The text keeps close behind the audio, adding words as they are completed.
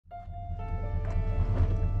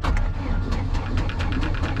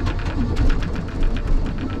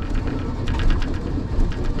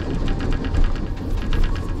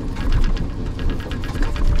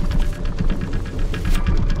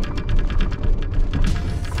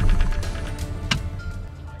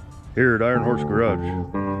Here at Iron Horse Garage,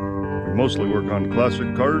 we mostly work on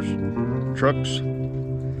classic cars, trucks,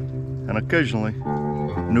 and occasionally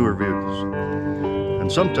newer vehicles. And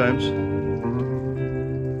sometimes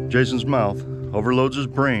Jason's mouth overloads his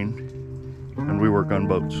brain and we work on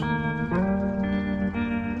boats.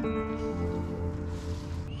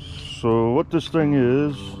 So what this thing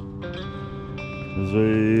is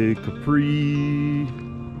a Capri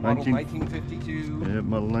Model 1952. Yeah,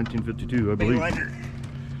 model 1952, I believe. Bayliner.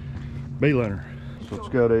 Bayliner. So it's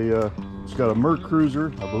got a Merc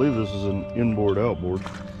Cruiser. I believe this is an inboard outboard.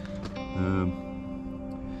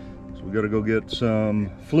 So we got to go get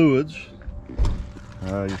some fluids.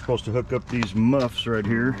 You're supposed to hook up these muffs right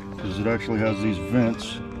here because it actually has these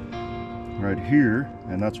vents right here,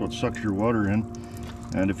 and that's what sucks your water in.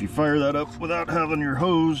 And if you fire that up without having your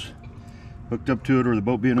hose hooked up to it or the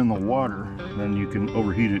boat being in the water, then you can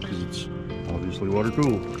overheat it because it's obviously water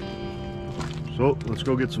cooled. So let's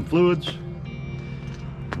go get some fluids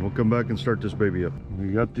and we'll come back and start this baby up. We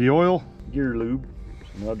got the oil, gear lube,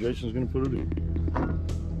 so now Jason's gonna put it in.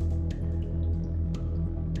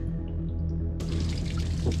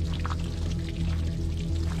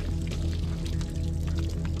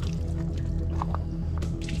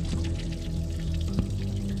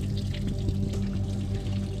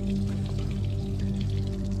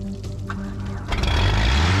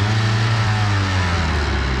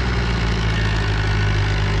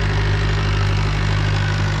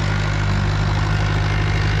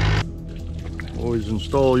 Always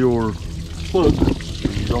install your plug so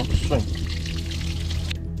you don't sink.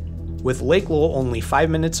 With Lake Lowell only 5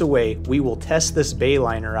 minutes away, we will test this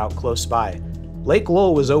Bayliner out close by. Lake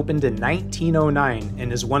Lowell was opened in 1909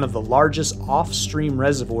 and is one of the largest off-stream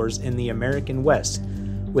reservoirs in the American West,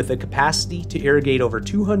 with a capacity to irrigate over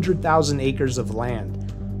 200,000 acres of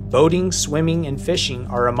land. Boating, swimming, and fishing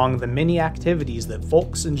are among the many activities that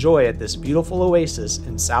folks enjoy at this beautiful oasis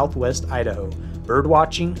in southwest Idaho.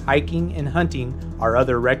 Birdwatching, hiking, and hunting are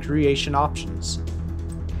other recreation options.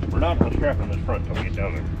 We're not strapping this front till we get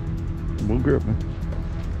down there. We'll grip it.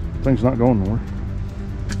 Thing's not going nowhere.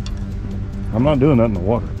 I'm not doing that in the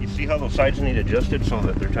water. You see how those sides need adjusted so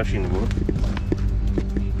that they're touching the wood?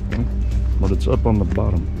 Okay. But it's up on the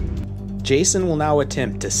bottom. Jason will now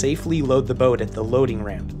attempt to safely load the boat at the loading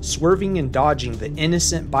ramp, swerving and dodging the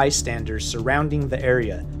innocent bystanders surrounding the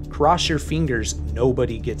area. Cross your fingers,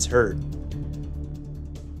 nobody gets hurt.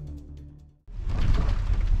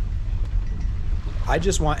 I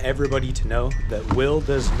just want everybody to know that Will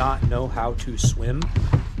does not know how to swim,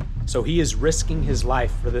 so he is risking his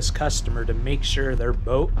life for this customer to make sure their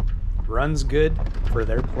boat runs good for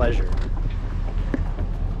their pleasure.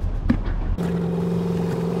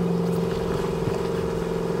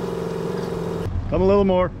 Come a little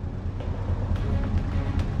more.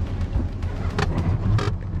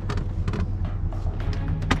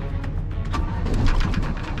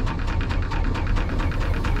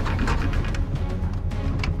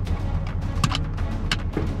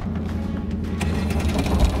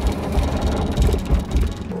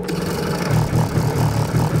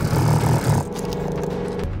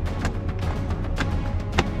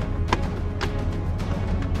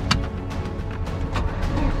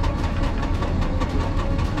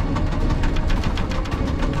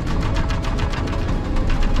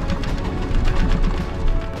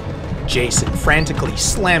 Jason frantically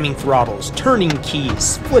slamming throttles, turning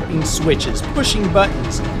keys, flipping switches, pushing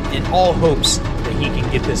buttons, in all hopes that he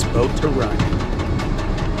can get this boat to run.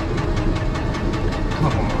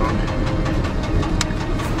 Come on.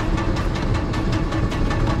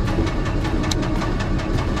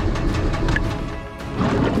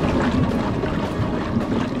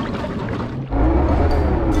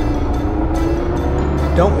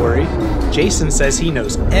 Don't worry, Jason says he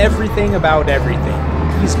knows everything about everything.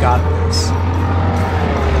 He's got this.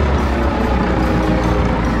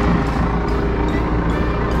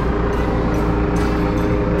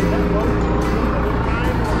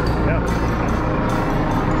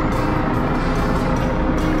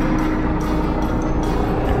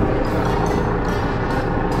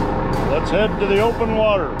 Let's head to the open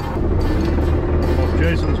water. Well,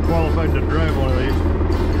 Jason's qualified to drive one of these.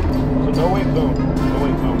 So no weight boom. No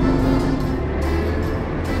weight boom.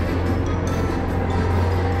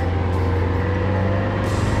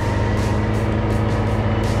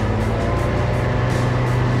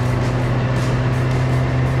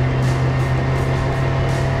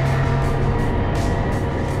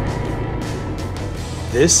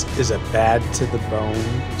 This is a bad to the bone,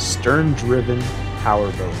 stern-driven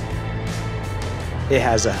powerboat. It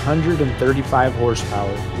has 135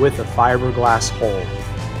 horsepower with a fiberglass hull.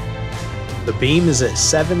 The beam is at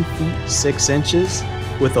 7 feet 6 inches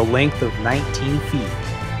with a length of 19 feet.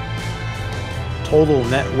 Total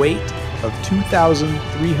net weight of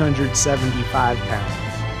 2,375 pounds.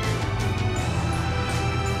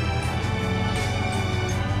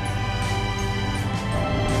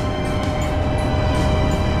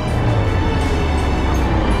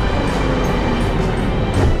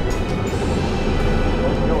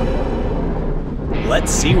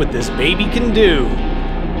 Let's see what this baby can do.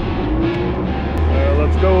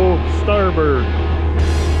 Let's go starboard.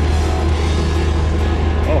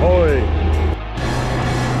 Ahoy.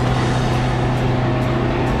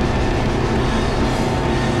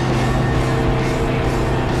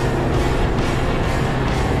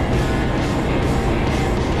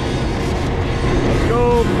 Let's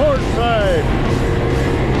go port side.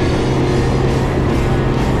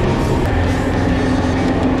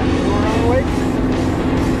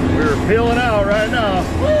 We're peeling out right now.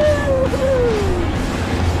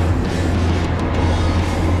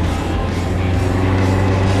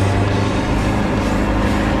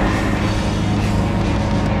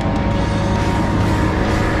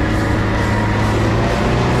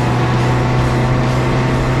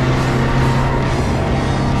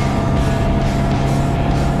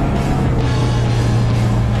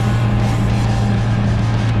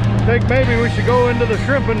 I think maybe we should go into the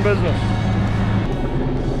shrimping business.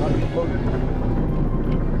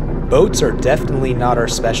 Boats are definitely not our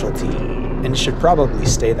specialty, and should probably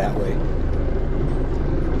stay that way.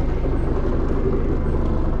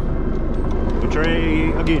 We'll try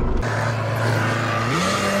again.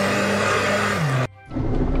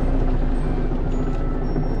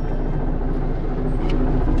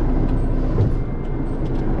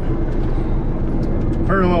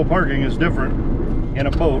 Parallel parking is different in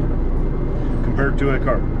a boat compared to a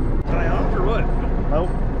car. Tie off or what? Nope.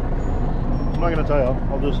 I'm not gonna tie off.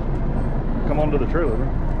 I'll just come onto the trailer. You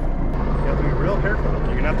have to be real careful.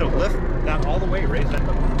 You're gonna have to lift that all the way, raise that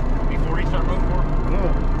before you start moving forward.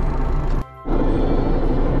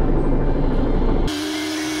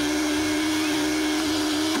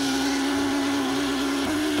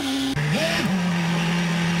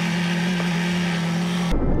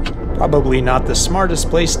 Probably not the smartest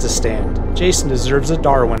place to stand. Jason deserves a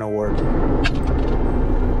Darwin Award.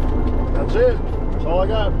 That's it. That's all I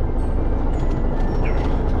got.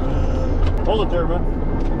 Hold it there, man.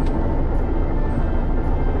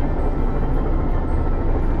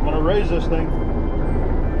 I'm gonna raise this thing.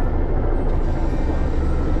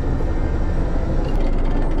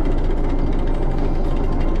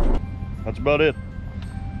 That's about it.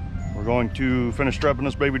 We're going to finish strapping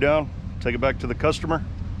this baby down, take it back to the customer,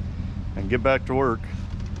 and get back to work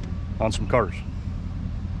on some cars.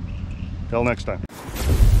 Till next time.